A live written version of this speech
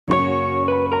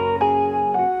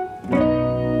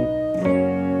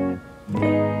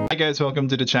guys, welcome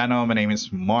to the channel. My name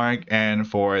is Mark, and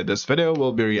for this video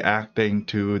we'll be reacting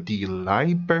to the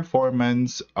live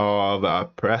performance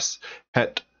of press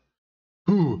hit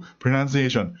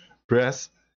press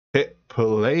hit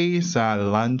play sa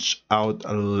Lunch Out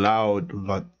Loud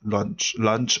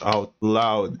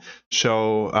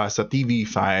show sa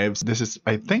TV5. This is,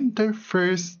 I think, their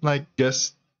first like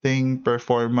guesting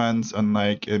performance on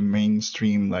like a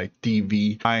mainstream like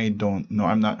TV. I don't know,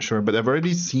 I'm not sure, but I've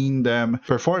already seen them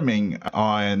performing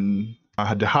on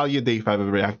the Holiday 5.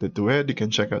 I've reacted to it. You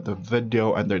can check out the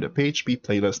video under the PHP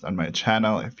playlist on my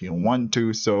channel if you want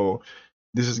to. So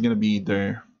this is gonna be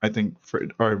their, I think,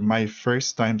 my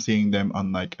first time seeing them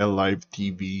on like a live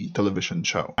television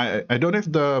show. I don't know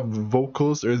if the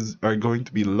vocals are going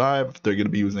to be live, if they're gonna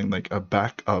be using like a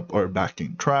backup or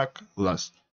backing track.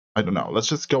 I don't know. Let's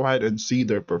just go ahead and see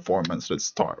their performance. Let's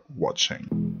start watching.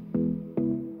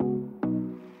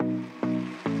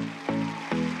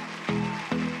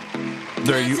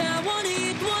 They're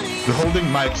holding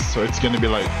mics, so it's gonna be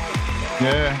like,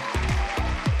 yeah.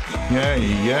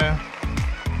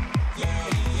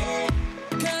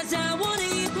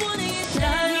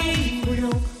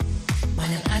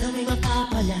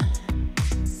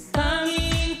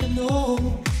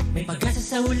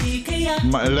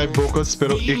 Live vocals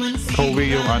pero ikaw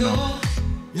yung ano.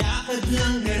 Lakad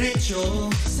lang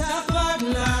diretso sa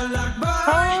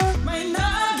paglalakbay, may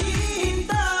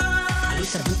naghihintay.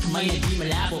 Alis sa buto may hindi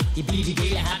malabo,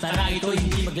 ibibigay lahat para ito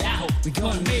hindi maglaho. We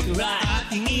gonna make it right.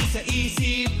 Ating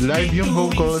isa-isip live yung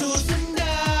vocals.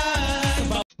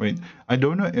 Wait, I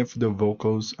don't know if the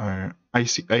vocals are, I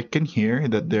can hear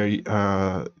that they're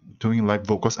doing live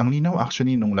vocals. Ang linaw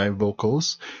actually nung live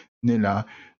vocals nila.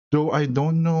 Though I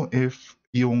don't know if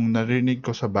yung narinig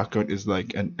ko sa background is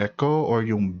like an echo or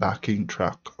yung backing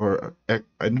track, or I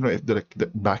don't know if the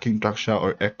backing track siya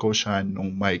or echo siya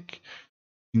nung mic.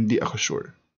 Hindi ako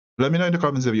sure. Let me know in the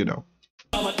comments if you know.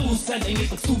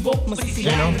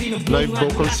 You know, live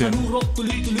vocals yan.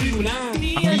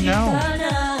 Ang linaw.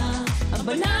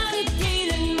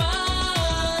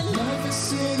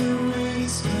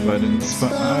 But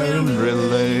inspiring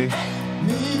relay.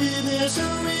 Maybe there's a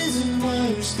reason why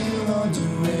you're still on the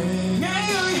way.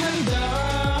 Ngayon'y handa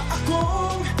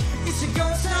akong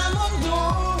isigaw sa mundo.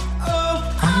 Oh,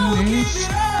 I'll give it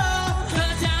up.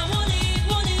 'Cause I want it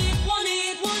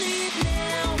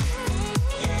now.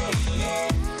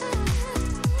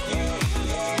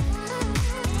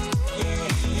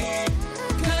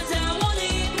 Cause I want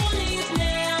it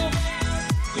now.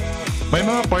 May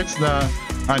mga parts na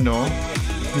ano,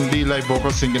 hindi live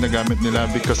vocals yung ginagamit nila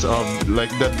because of like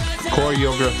that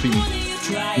choreography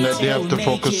that they have to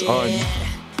focus on.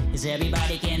 Is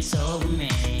everybody can so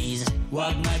amaze.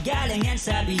 Wag magalingan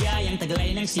sa biyayang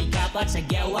taglay ng sikap at sa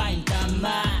gawain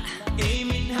tama.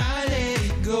 Amen, let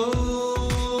it go.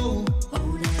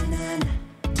 Oh na.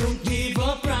 Don't give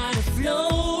up, run the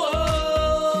flow.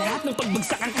 Lahat ng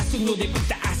pagbagsakan kasunod ay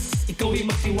pagtaas. Ikaw ay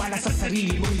magtiwala sa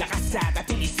sarili mong lakas at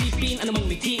ating isipin. Ano mong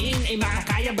mitiin ay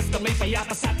makakaya basta may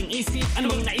payapa sa ating isip.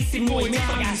 Ano mong naisip mo ay may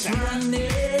pag-asa.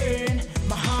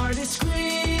 My heart is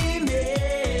screaming.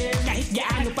 Kahit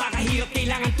gaano pa kahirap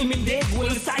kailangan tumindig.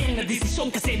 Walang sayang na desisyon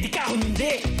kasi di ka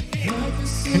humindi.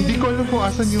 Hindi ko alam kung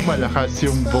asan yung malakas,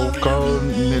 yung vocal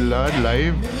nila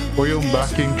live o yung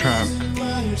backing track.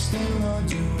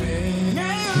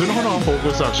 Doon ako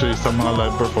nakafocus actually sa mga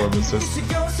live performances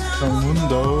sa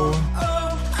mundo.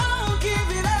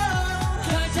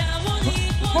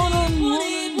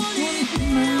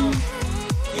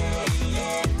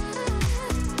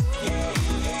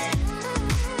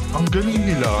 Ang galing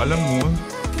nila, alam mo?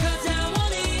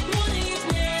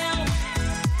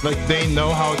 Like they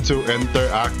know how to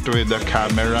interact with the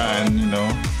camera and, you know,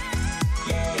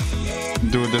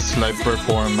 do this live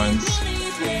performance.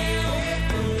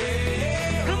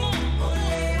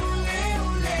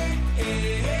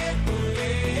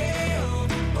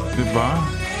 Diba?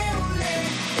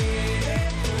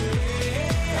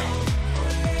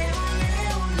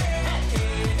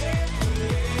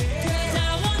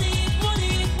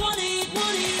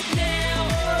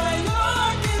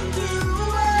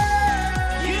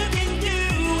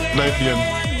 Live yun.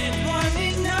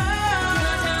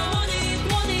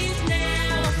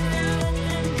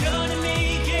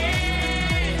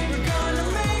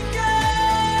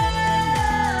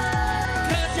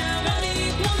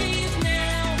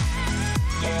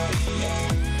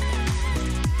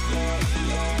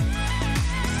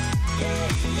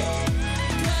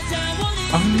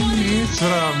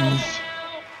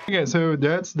 Okay, so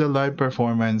that's the live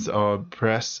performance of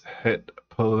Press Hit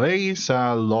Play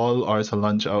sa LOL or sa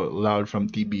Lunch Out Loud from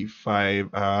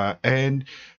TB5. And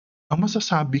ang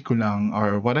masasabi ko lang,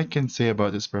 or what I can say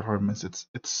about this performance, it's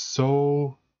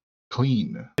so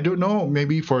clean. I don't know,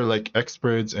 maybe for like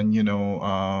experts and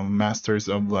masters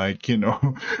of like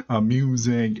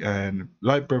music and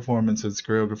live performances,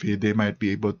 choreography, they might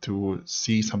be able to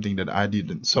see something that I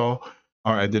didn't saw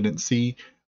or I didn't see.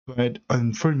 But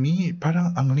for me,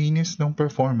 parang ang linis ng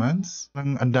performance.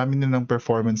 Parang ang dami nilang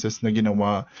performances na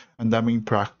ginawa, ang daming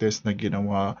practice na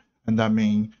ginawa, ang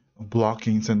daming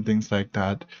blockings and things like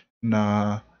that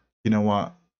na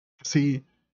ginawa. Kasi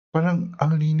parang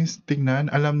ang linis tingnan.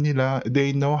 Alam nila,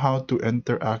 they know how to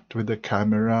interact with the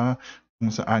camera,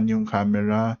 kung saan yung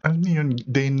camera. Alam niyo yun,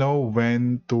 they know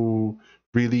when to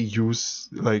really use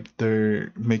like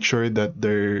make sure that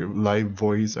their live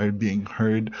voice are being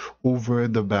heard over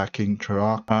the backing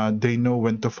track. They know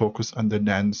when to focus on the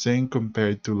dancing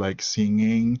compared to like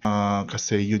singing.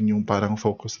 Kasi yun yung parang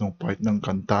focus ng part ng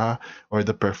kanta or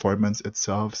the performance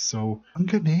itself. So, ang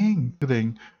galing.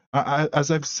 Galing.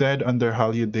 As I've said on their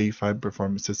Holiday 5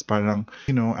 performances, parang,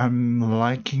 I'm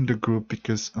liking the group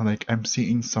because like I'm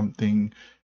seeing something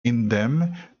in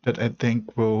them that I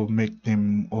think will make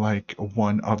them like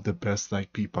one of the best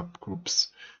like P-pop groups.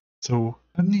 So,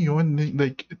 ano yun,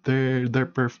 like their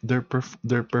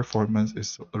performance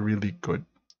is really good.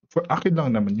 For akin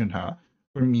lang naman yun ha.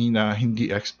 For me na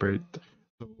hindi expert.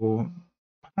 So,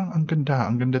 parang ang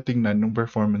ganda tingnan ng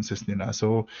performances nila.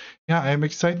 So, yeah, I'm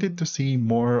excited to see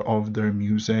more of their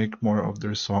music, more of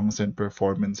their songs and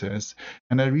performances.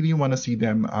 And I really want to see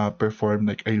them perform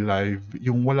like a live,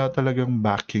 yung wala talagang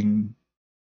backing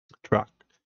track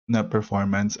na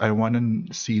performance. I want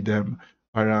to see them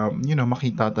para,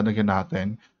 makita talaga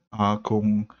natin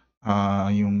kung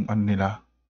yung ano nila,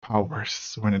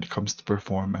 powers when it comes to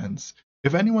performance.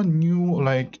 If anyone knew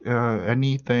like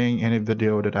anything, any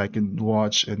video that I can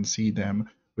watch and see them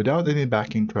without any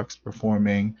backing tracks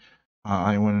performing,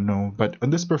 I want to know. But on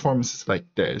this performances like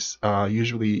this,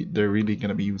 usually they're really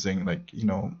gonna be using like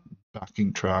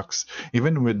backing tracks,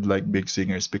 even with like big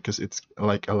singers, because it's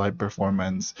like a live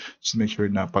performance. Just make sure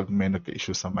na pag may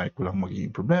nagka-issue sa mic, walang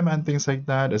magiging problema and things like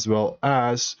that, as well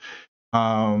as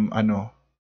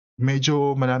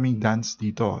medyo maraming dance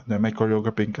dito na may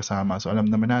choreographing kasama. So alam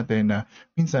naman natin na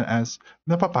minsan as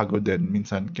napapagod din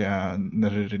minsan kaya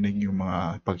naririnig yung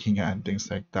mga paghinga and things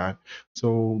like that.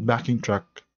 So backing track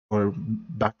or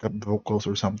backup vocals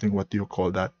or something, what do you call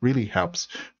that, really helps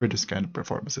for this kind of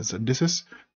performances. And this is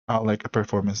like a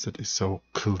performance that is so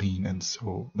clean and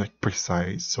so like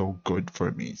precise, so good for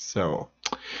me. So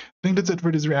I think that's it for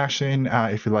this reaction.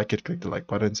 If you like it, click the like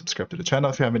button, subscribe to the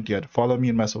channel if you haven't yet, follow me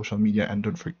on my social media, and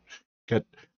don't forget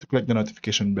to click the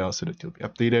notification bell so that you'll be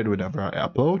updated whenever I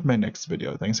upload my next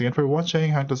video. Thanks again for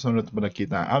watching. Hanggang sa sunod na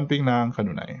kita. Amping lang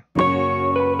kanunay.